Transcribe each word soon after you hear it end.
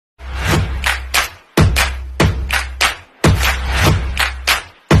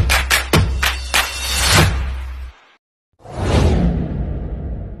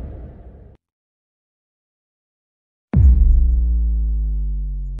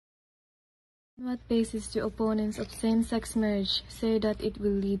what basis do opponents of same-sex marriage say that it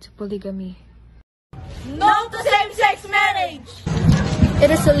will lead to polygamy? No to same-sex marriage!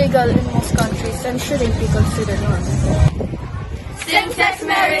 It is illegal in most countries and shouldn't be considered normal. Same-sex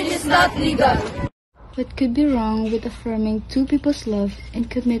marriage is not legal. What could be wrong with affirming two people's love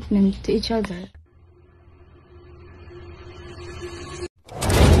and commitment to each other?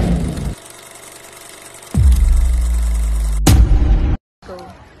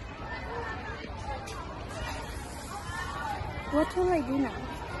 What will I do now?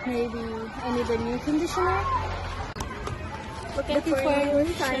 Maybe I need a new conditioner? Looking for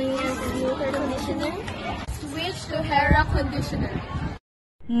new hair conditioner? Switch to Hera conditioner.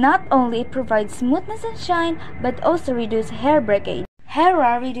 Not only it provides smoothness and shine, but also reduce hair breakage.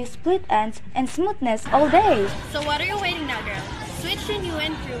 Hera reduces split ends and smoothness all day. So what are you waiting now, girl? Switch to new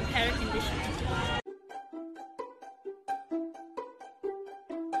and improved Hera conditioner.